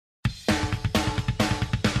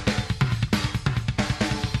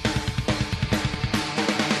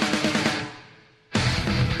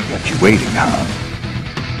waiting, huh?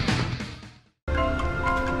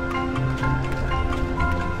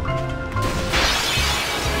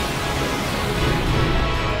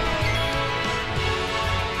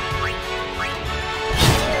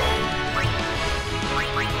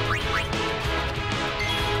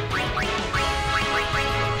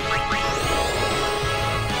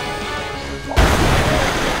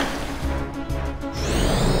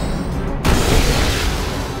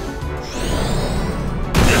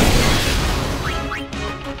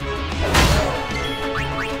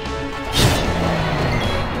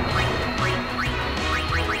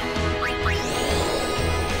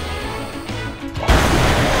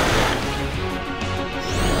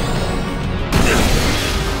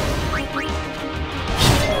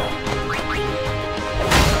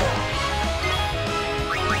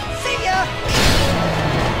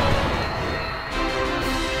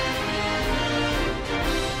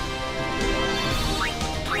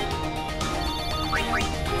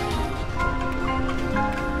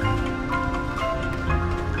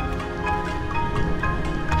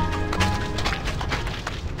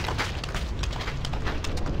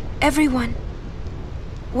 Everyone,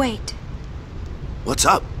 wait. What's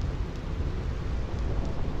up?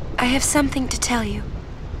 I have something to tell you.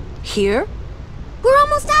 Here? We're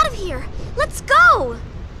almost out of here. Let's go!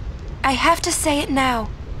 I have to say it now.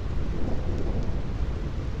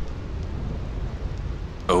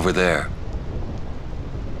 Over there.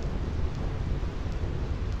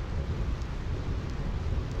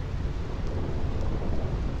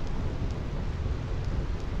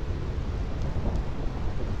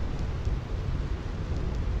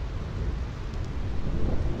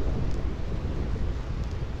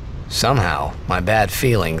 Somehow, my bad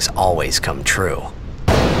feelings always come true.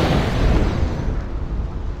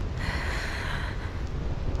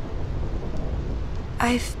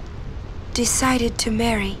 I've decided to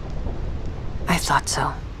marry. I thought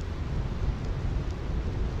so.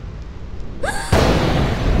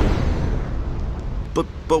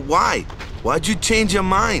 But why? Why'd you change your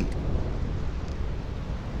mind?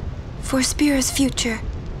 For Spira's future,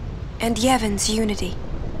 and Yevon's unity.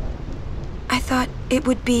 I thought it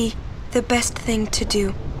would be the best thing to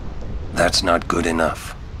do. That's not good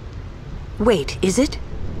enough. Wait, is it?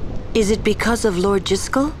 Is it because of Lord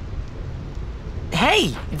Jiskel?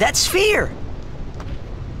 Hey, that sphere!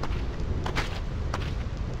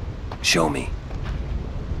 Show me.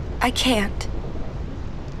 I can't.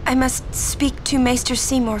 I must speak to Maester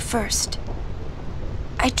Seymour first.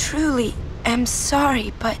 I truly am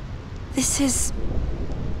sorry, but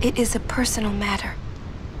it is a personal matter.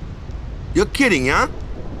 You're kidding, huh?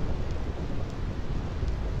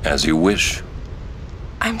 As you wish.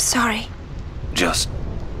 I'm sorry. Just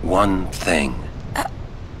one thing.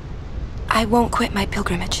 I won't quit my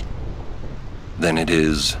pilgrimage. Then it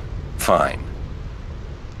is fine.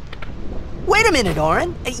 Wait a minute,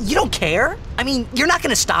 Auron. You don't care? I mean, you're not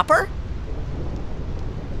gonna stop her?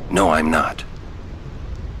 No, I'm not.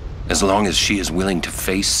 As long as she is willing to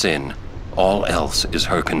face sin, all else is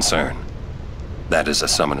her concern. That is a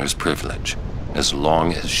summoner's privilege, as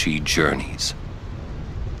long as she journeys.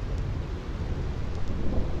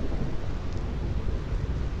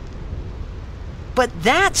 But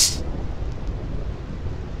that's...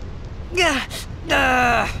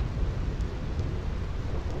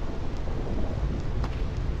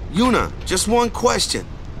 Yuna, just one question.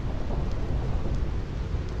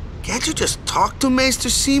 Can't you just talk to Maester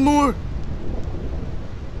Seymour?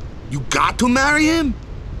 You got to marry him?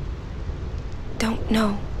 Don't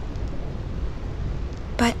know.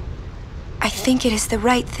 But I think it is the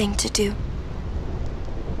right thing to do.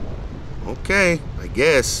 Okay, I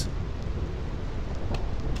guess.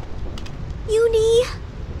 Uni.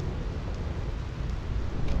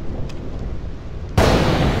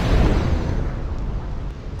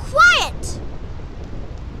 Quiet!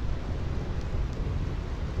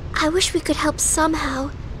 I wish we could help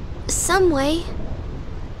somehow. Some way.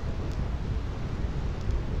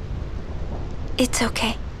 It's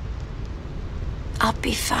okay. I'll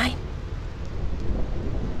be fine.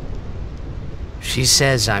 She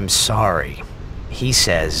says I'm sorry. He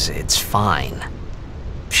says it's fine.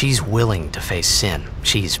 She's willing to face sin.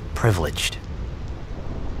 She's privileged.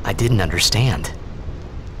 I didn't understand.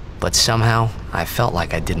 But somehow, I felt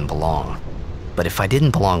like I didn't belong. But if I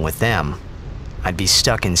didn't belong with them, I'd be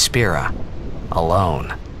stuck in Spira,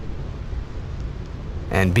 alone.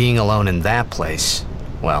 And being alone in that place,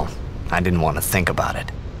 well, I didn't want to think about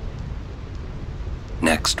it.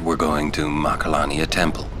 Next, we're going to Macalania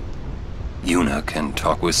Temple. Yuna can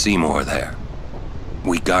talk with Seymour there.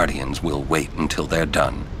 We Guardians will wait until they're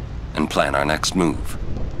done and plan our next move.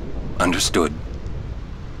 Understood?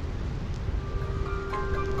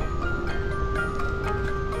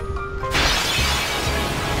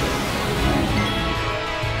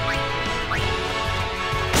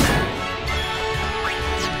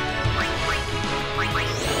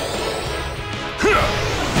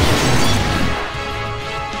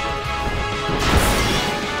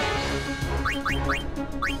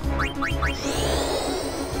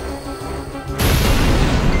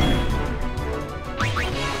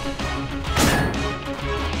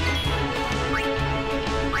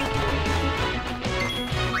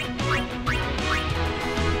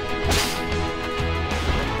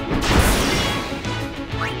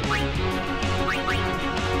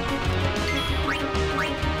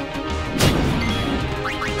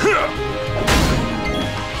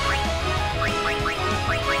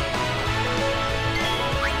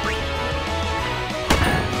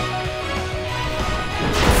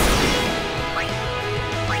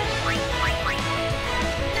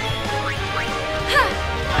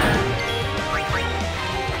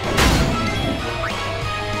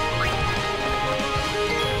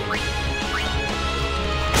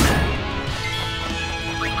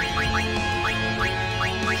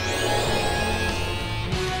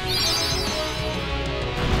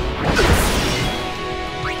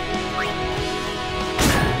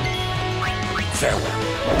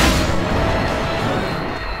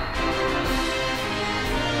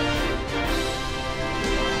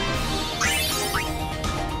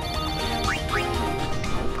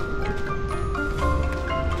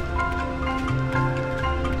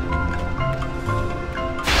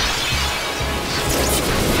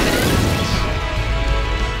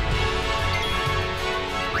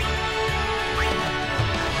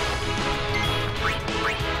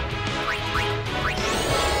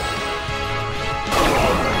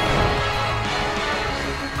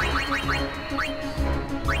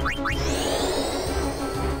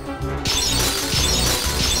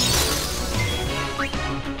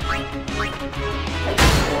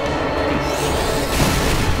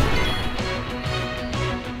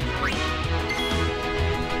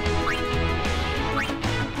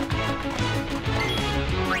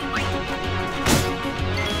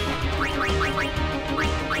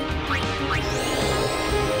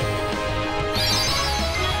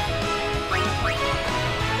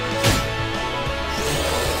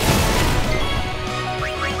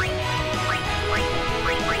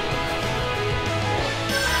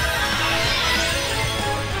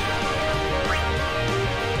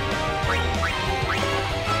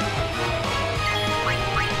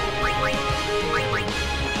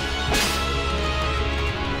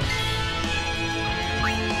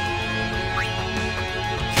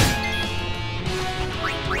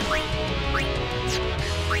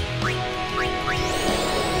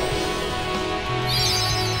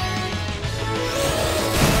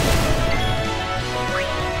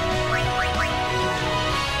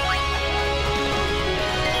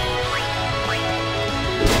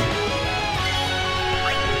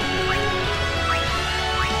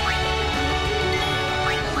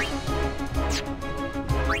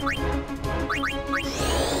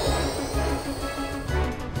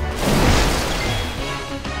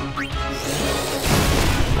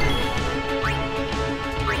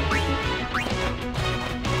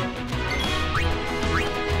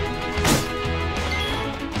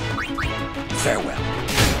 Farewell.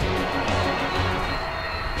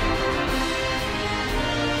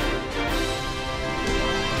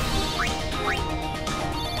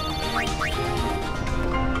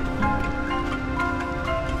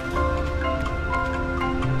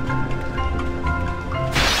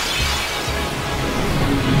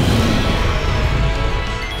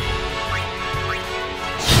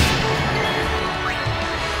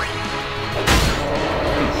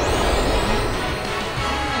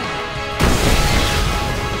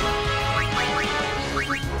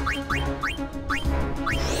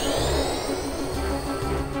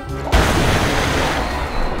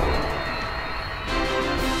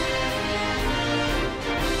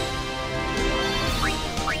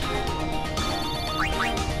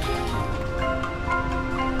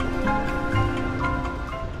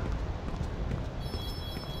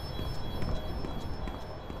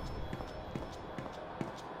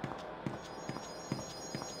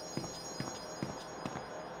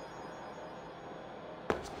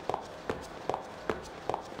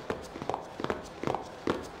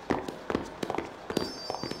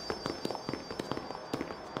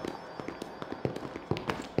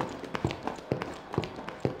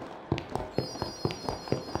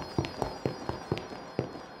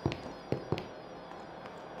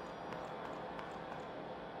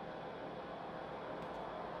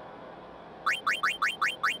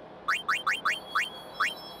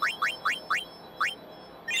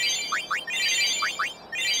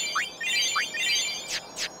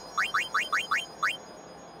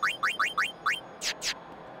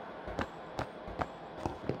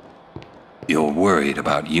 You're worried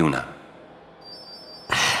about Yuna.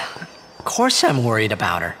 Of course I'm worried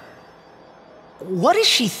about her. What is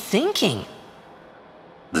she thinking?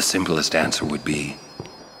 The simplest answer would be,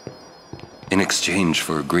 in exchange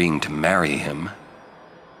for agreeing to marry him,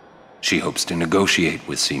 she hopes to negotiate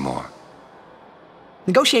with Seymour.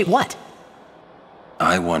 Negotiate what?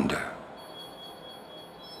 I wonder.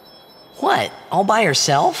 What? All by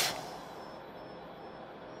herself?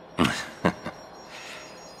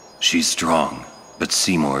 She's strong, but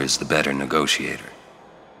Seymour is the better negotiator.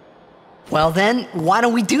 Well then, why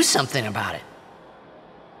don't we do something about it?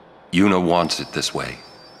 Yuna wants it this way.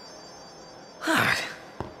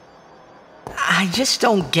 I just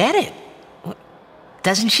don't get it.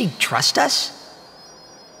 Doesn't she trust us?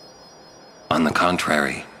 On the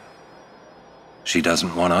contrary, she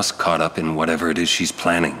doesn't want us caught up in whatever it is she's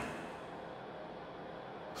planning.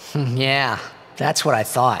 Yeah, that's what I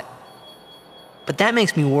thought. But that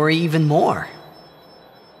makes me worry even more.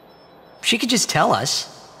 She could just tell us.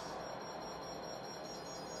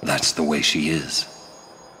 That's the way she is.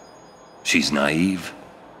 She's naive,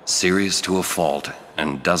 serious to a fault,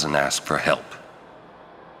 and doesn't ask for help.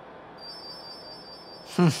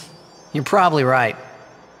 You're probably right.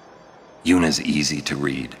 Yuna's easy to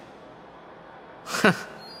read.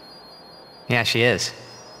 Yeah, she is.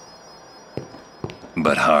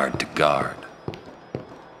 But hard to guard.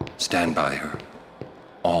 Stand by her.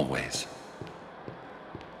 Always.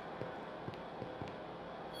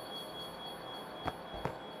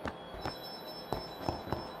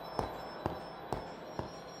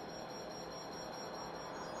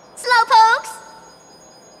 Slowpokes!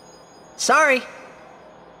 Sorry.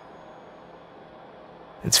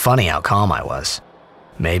 It's funny how calm I was.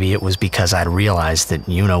 Maybe it was because I'd realized that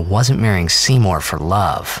Yuna wasn't marrying Seymour for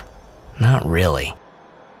love. Not really.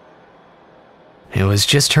 It was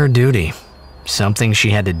just her duty. Something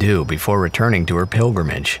she had to do before returning to her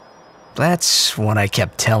pilgrimage. That's what I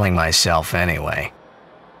kept telling myself anyway.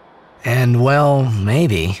 And well,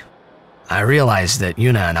 maybe. I realized that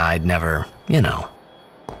Yuna and I'd never, Yuna,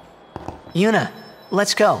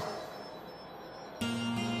 let's go.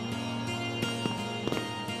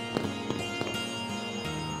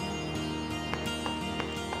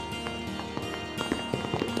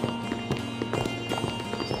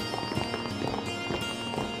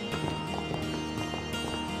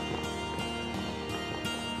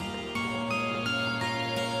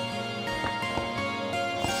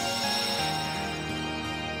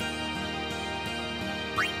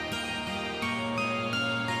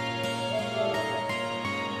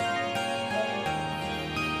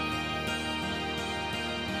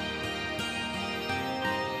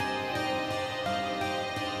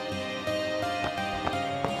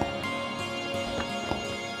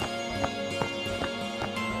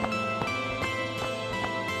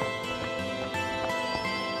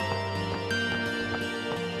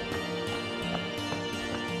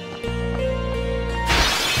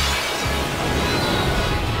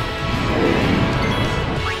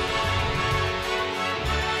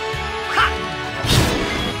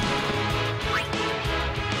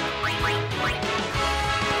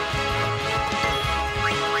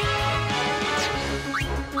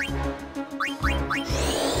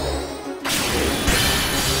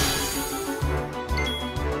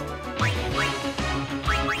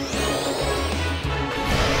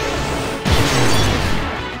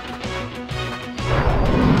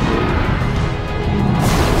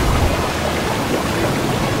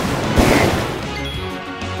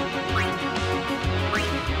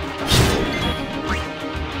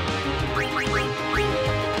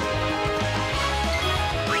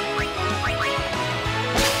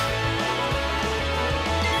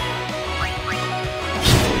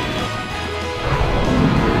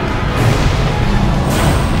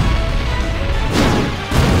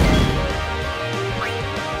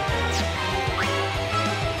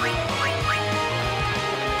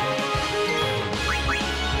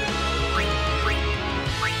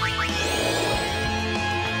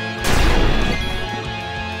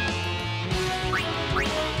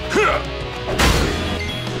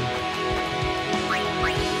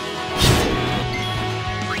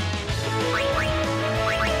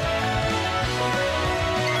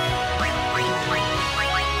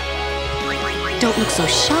 Don't look so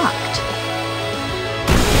shocked.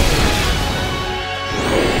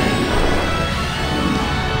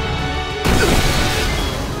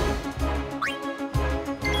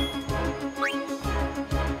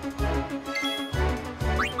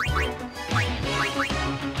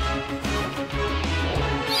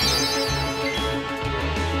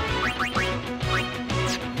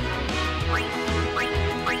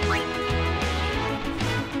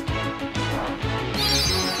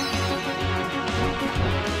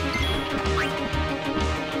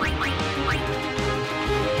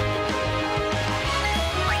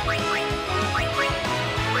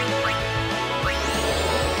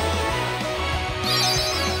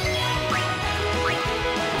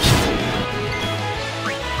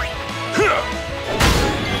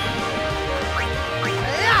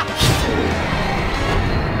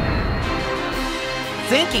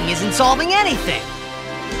 thinking isn't solving anything.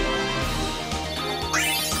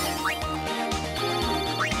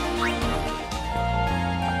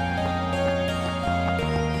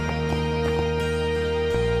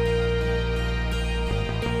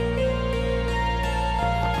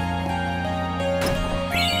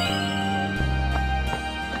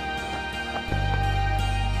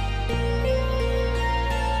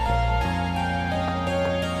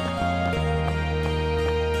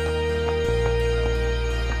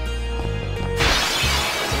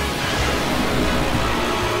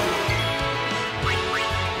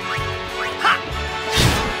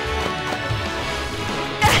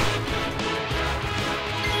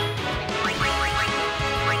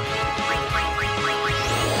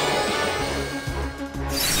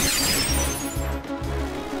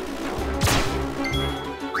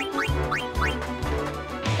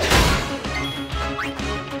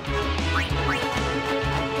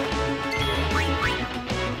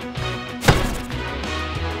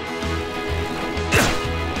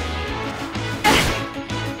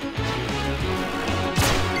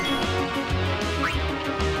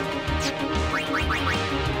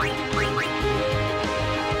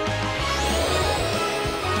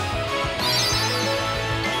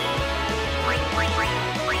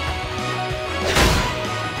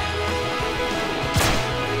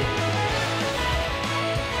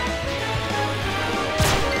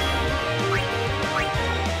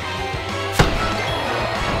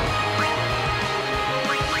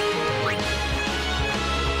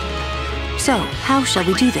 So, how shall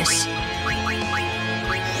we do this?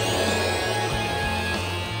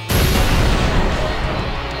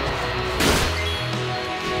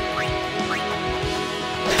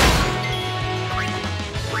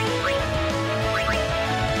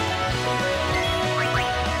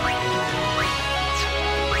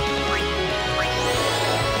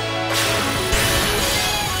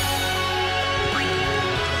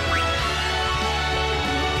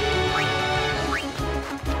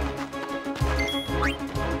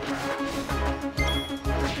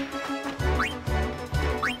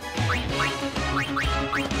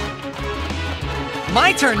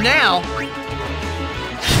 My turn now!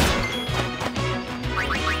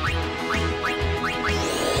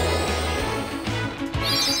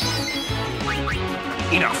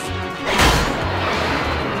 Enough.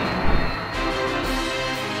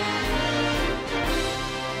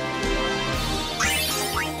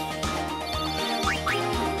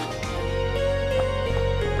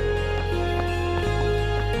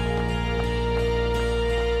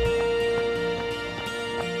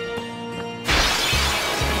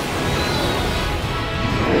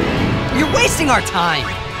 You're wasting our time!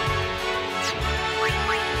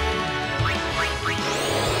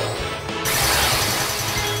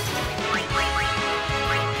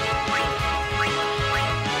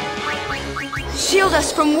 Shield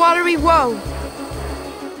us from watery woe!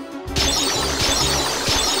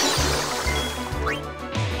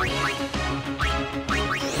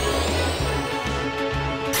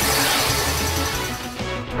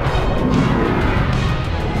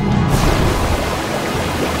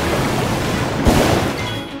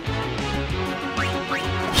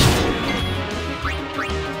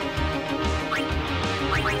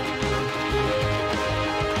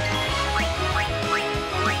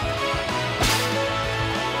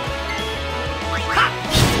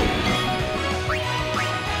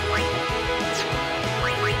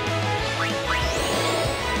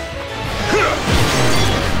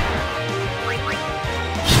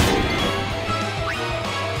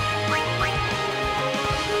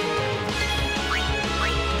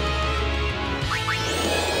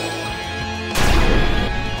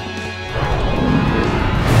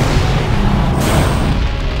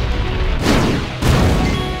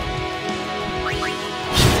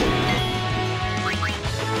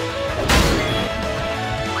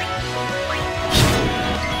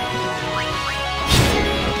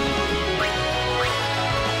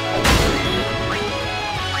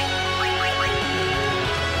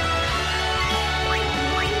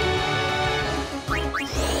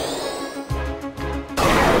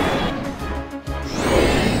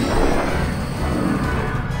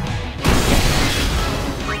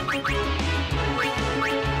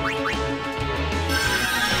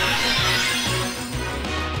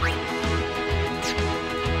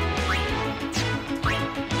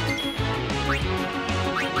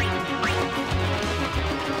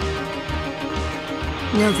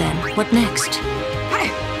 Well then, what next?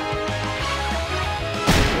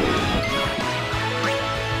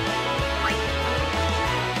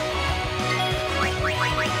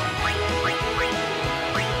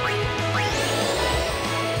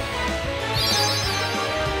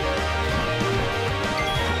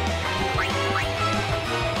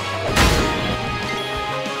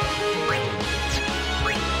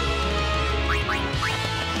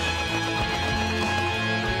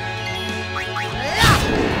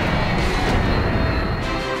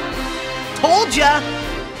 Told ya!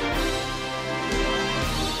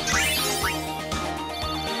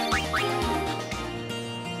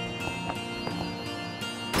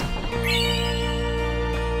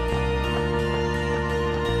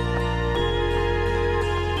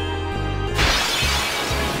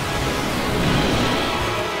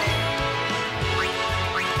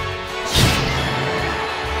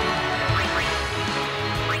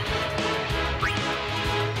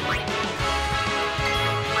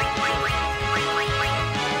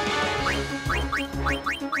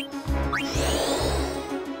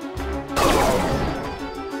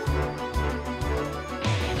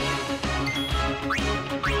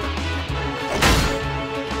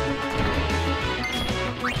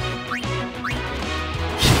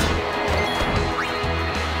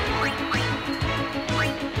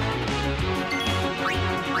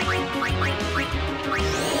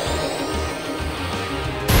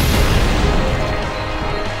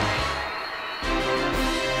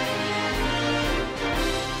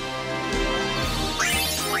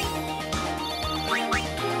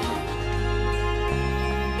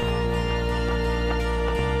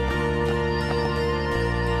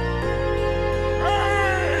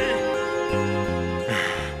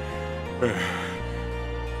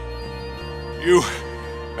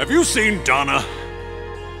 Have you seen Donna?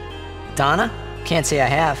 Donna? Can't say I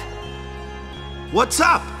have. What's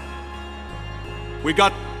up? We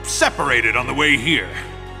got separated on the way here.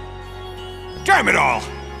 Damn it all!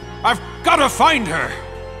 I've gotta find her!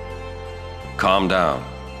 Calm down.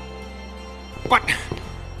 But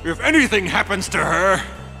if anything happens to her...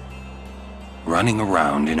 Running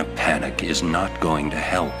around in a panic is not going to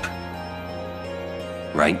help.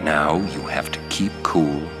 Right now, you have to keep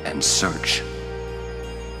cool and search.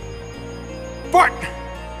 But...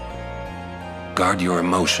 Guard your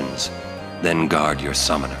emotions, then guard your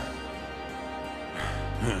summoner.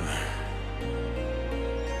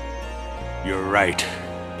 You're right.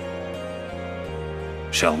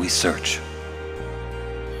 Shall we search?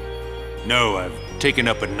 No, I've taken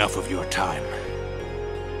up enough of your time.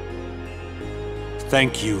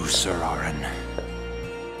 Thank you, Sir Auron.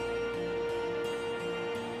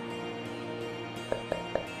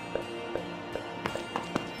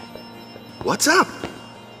 What's up?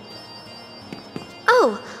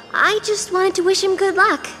 Oh, I just wanted to wish him good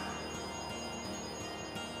luck.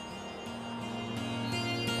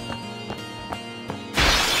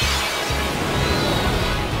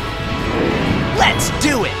 Let's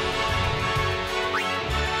do it!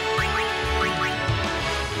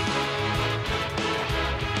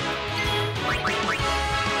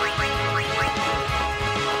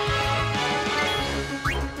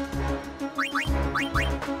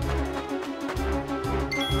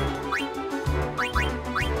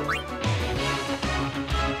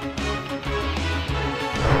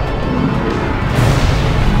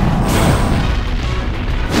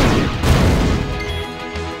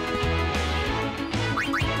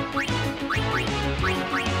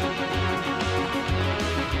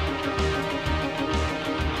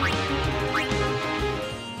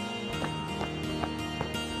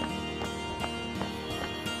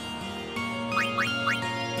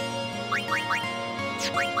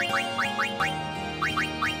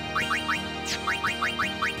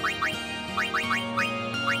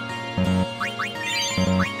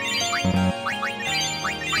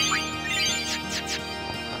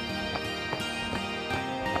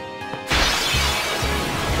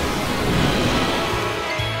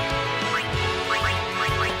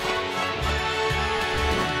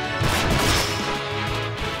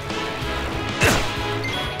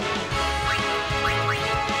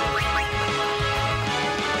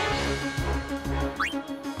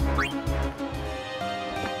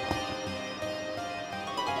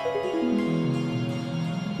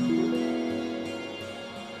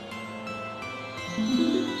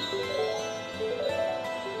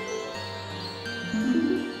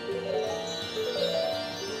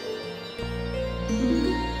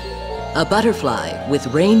 A butterfly with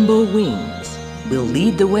rainbow wings will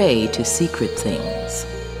lead the way to secret things.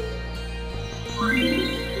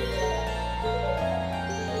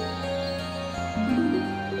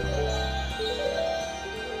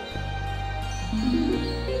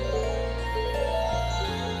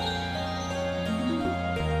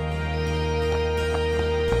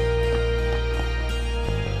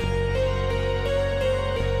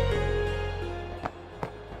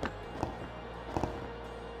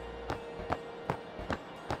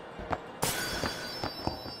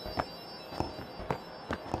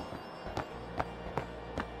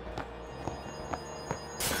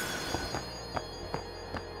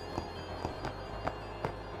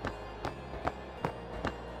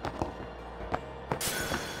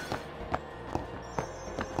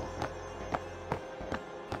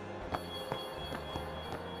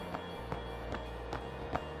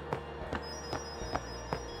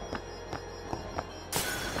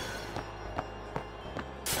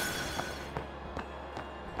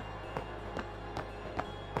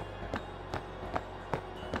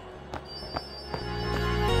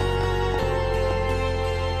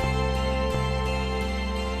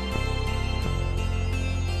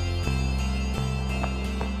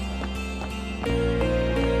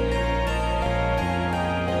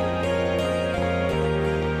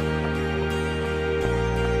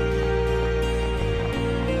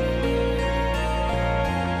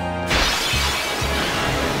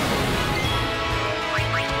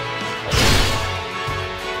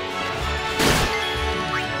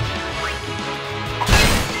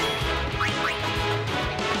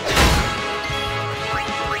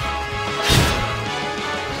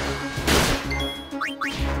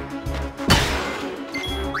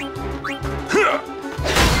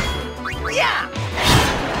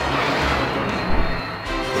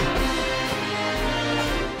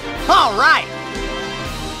 All right!